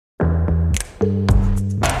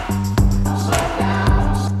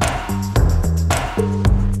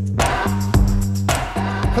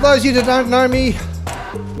For those of you that don't know me,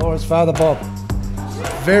 Laura's father, Bob.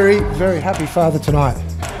 Very, very happy father tonight.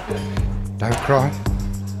 Don't cry.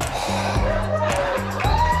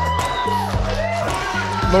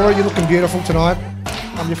 Laura, you're looking beautiful tonight.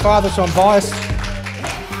 I'm your father, so I'm biased.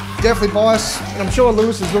 Definitely biased. And I'm sure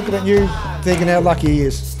Lewis is looking at you thinking how lucky he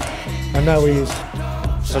is. I know he is.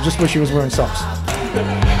 So I just wish he was wearing socks.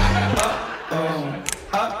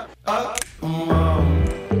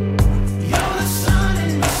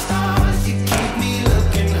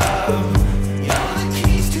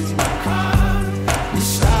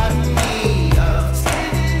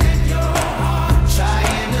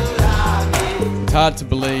 It's hard to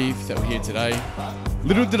believe that we're here today.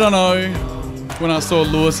 Little did I know when I saw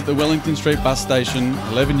Lewis at the Wellington Street bus station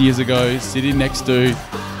 11 years ago, sitting next to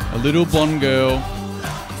a little blonde girl,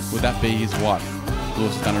 would that be his wife?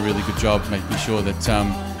 Lewis has done a really good job making sure that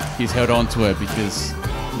he's held on to her because,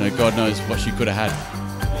 you know, God knows what she could have had.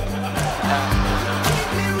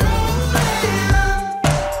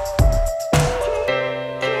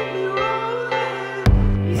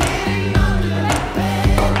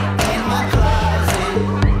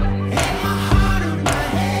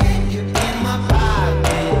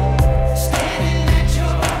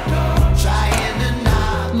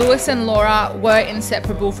 Lewis and Laura were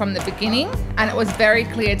inseparable from the beginning, and it was very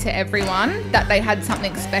clear to everyone that they had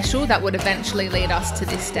something special that would eventually lead us to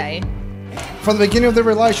this day. From the beginning of the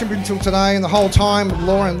relationship until today, and the whole time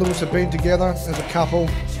Laura and Lewis have been together as a couple,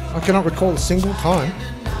 I cannot recall a single time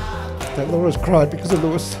that Laura's cried because of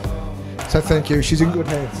Lewis. So thank you, she's in good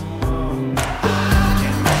hands.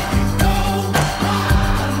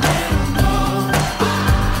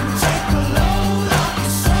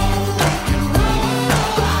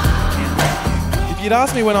 If you'd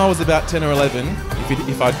asked me when I was about 10 or 11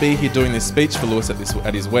 if I'd be here doing this speech for Lewis at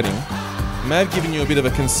his wedding, I may have given you a bit of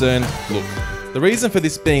a concerned look. The reason for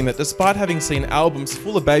this being that despite having seen albums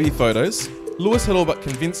full of baby photos, Lewis had all but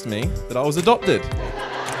convinced me that I was adopted.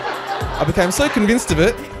 I became so convinced of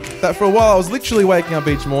it that for a while I was literally waking up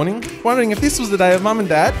each morning wondering if this was the day of Mum and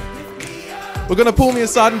Dad were going to pull me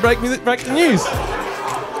aside and break the news.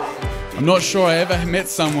 I'm not sure I ever met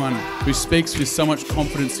someone who speaks with so much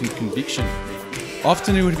confidence and conviction.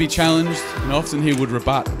 Often he would be challenged and often he would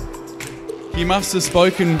rebut. He must have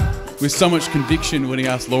spoken with so much conviction when he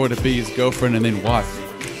asked Laura to be his girlfriend and then wife.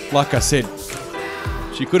 Like I said,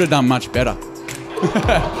 she could have done much better.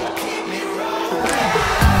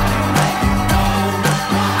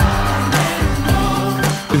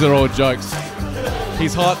 These are all jokes.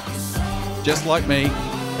 He's hot, just like me,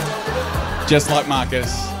 just like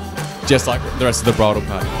Marcus, just like the rest of the bridal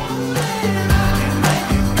party.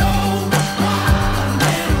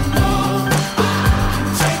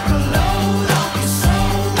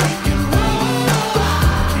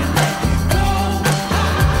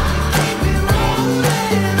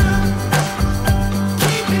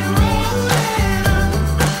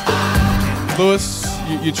 Lewis,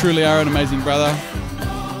 you truly are an amazing brother.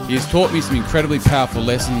 He has taught me some incredibly powerful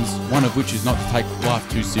lessons, one of which is not to take life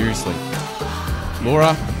too seriously.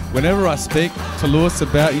 Laura, whenever I speak to Lewis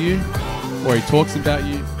about you, or he talks about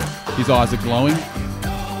you, his eyes are glowing.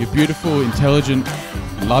 You're beautiful, intelligent,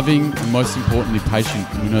 loving, and most importantly patient.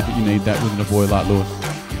 And we know that you need that within a boy like Lewis.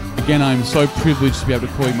 Again, I'm so privileged to be able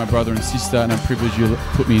to call you my brother and sister, and I'm privileged you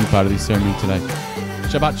put me in part of this ceremony today.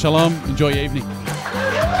 Shabbat Shalom, enjoy your evening.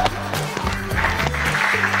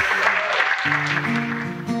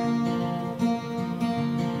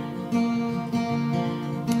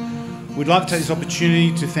 We'd like to take this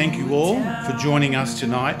opportunity to thank you all for joining us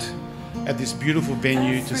tonight at this beautiful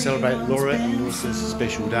venue to celebrate Laura and Lewis's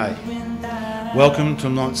special day. Welcome to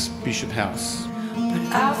Lamonts Bishops House. But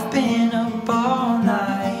I've been up all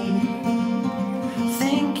night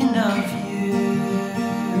thinking of you.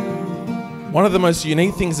 One of the most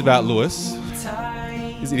unique things about Lewis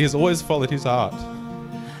is that he has always followed his heart.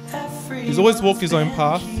 He's always walked his own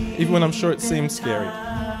path, even when I'm sure it seems scary.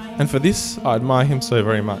 And for this, I admire him so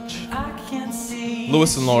very much.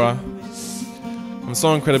 Lewis and Laura, I'm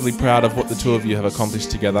so incredibly proud of what the two of you have accomplished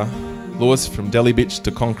together. Lewis from Deli Bitch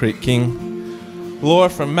to Concrete King. Laura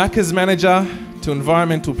from Macca's manager to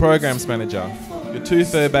Environmental Programs manager. Your 2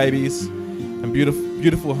 fur babies and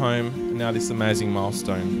beautiful home, and now this amazing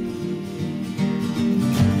milestone.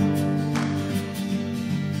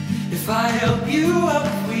 If I help you up,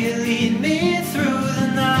 will you lead me through the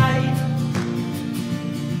night?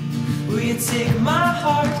 Will you take my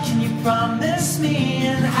heart? Can you promise me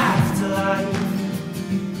an afterlife?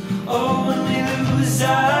 Oh, when we lose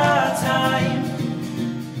our time,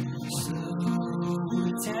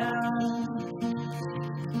 slow down.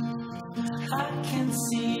 I can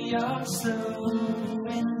see you're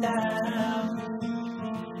slowing now,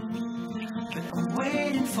 but I'm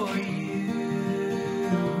waiting for you.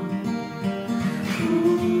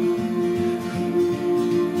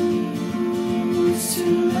 It's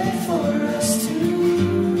too late for us to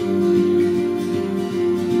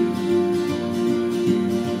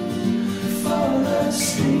fall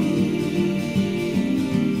asleep.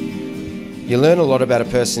 You learn a lot about a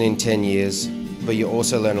person in 10 years, but you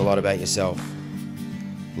also learn a lot about yourself.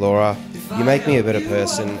 Laura, you make me a better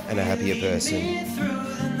person and a happier person.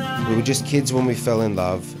 We were just kids when we fell in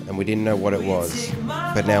love and we didn't know what it was,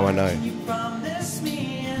 but now I know.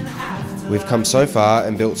 We've come so far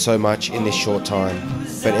and built so much in this short time,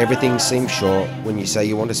 but everything seems short when you say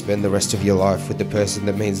you want to spend the rest of your life with the person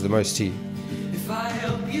that means the most to you.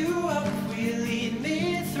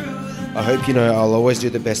 I hope you know I'll always do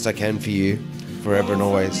the best I can for you, forever and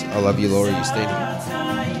always. I love you, Laura Justina.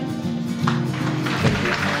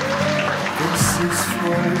 This is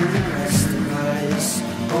for the rest of us,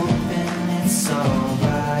 hoping it's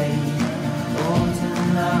alright. Old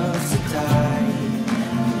enough to die,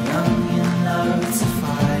 young enough to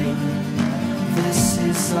fight. This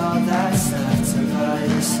is all that's left of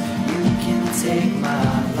us. You can take my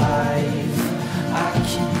life, I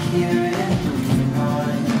can hear it moving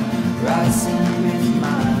on, rising with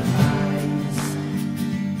my eyes.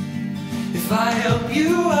 If I help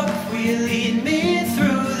you up, will you lead me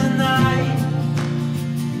through the night?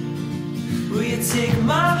 Will you take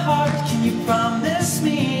my heart? Can you promise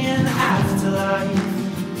me an afterlife?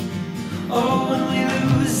 Oh, when we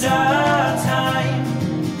lose our time.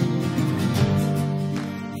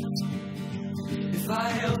 If I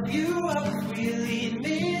help you up, will you lead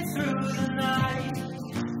me through the night?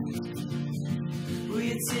 Will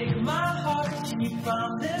you take my heart? Can you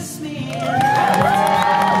promise me an afterlife?